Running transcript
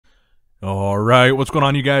All right, what's going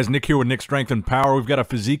on, you guys? Nick here with Nick Strength and Power. We've got a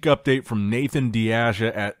physique update from Nathan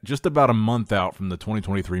Diasha at just about a month out from the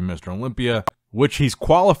 2023 Mr. Olympia, which he's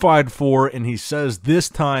qualified for, and he says this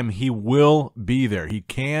time he will be there. He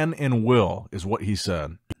can and will, is what he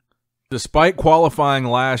said. Despite qualifying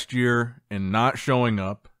last year and not showing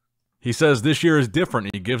up, he says this year is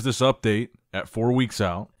different. He gives this update at 4 weeks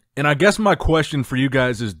out. And I guess my question for you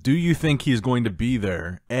guys is, do you think he's going to be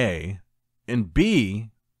there, A? And B,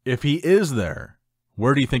 if he is there,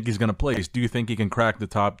 where do you think he's going to place? Do you think he can crack the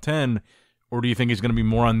top 10, or do you think he's going to be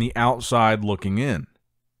more on the outside looking in?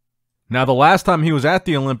 Now, the last time he was at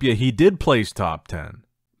the Olympia, he did place top 10,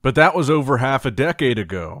 but that was over half a decade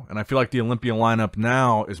ago, and I feel like the Olympia lineup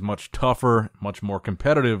now is much tougher, much more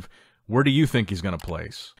competitive. Where do you think he's going to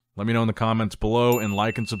place? Let me know in the comments below, and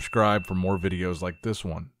like and subscribe for more videos like this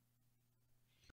one.